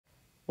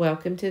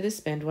Welcome to the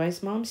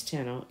Spendwise Moms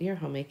channel, your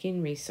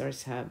homemaking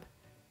resource hub.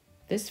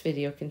 This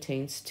video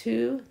contains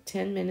 2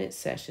 10-minute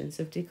sessions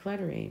of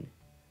decluttering.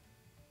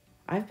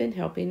 I've been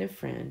helping a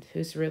friend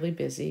who's really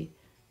busy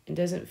and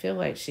doesn't feel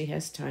like she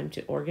has time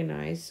to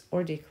organize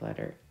or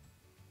declutter.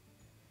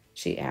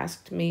 She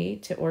asked me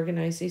to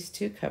organize these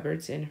 2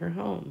 cupboards in her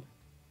home.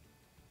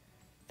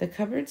 The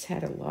cupboards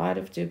had a lot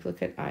of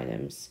duplicate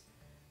items,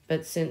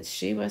 but since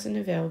she wasn't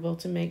available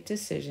to make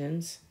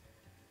decisions,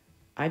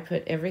 I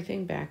put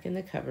everything back in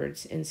the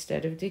cupboards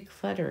instead of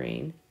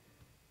decluttering,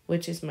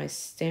 which is my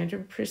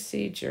standard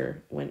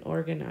procedure when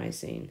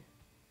organizing.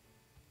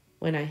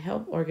 When I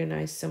help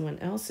organize someone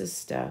else's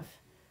stuff,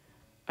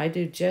 I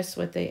do just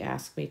what they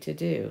ask me to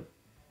do.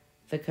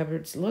 The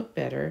cupboards look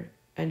better,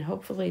 and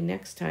hopefully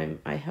next time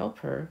I help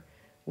her,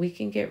 we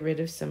can get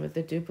rid of some of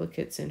the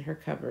duplicates in her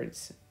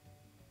cupboards.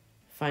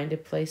 Find a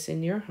place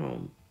in your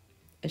home,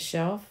 a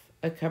shelf,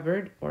 a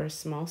cupboard, or a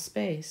small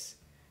space.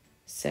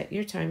 Set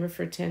your timer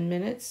for 10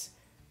 minutes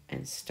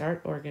and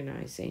start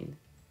organizing.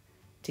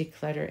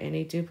 Declutter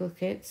any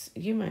duplicates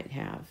you might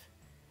have.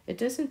 It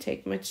doesn't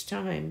take much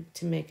time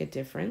to make a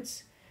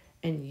difference,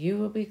 and you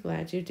will be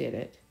glad you did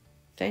it.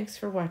 Thanks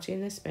for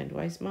watching the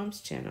Spendwise Moms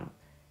channel.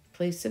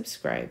 Please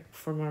subscribe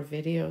for more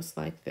videos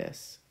like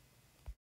this.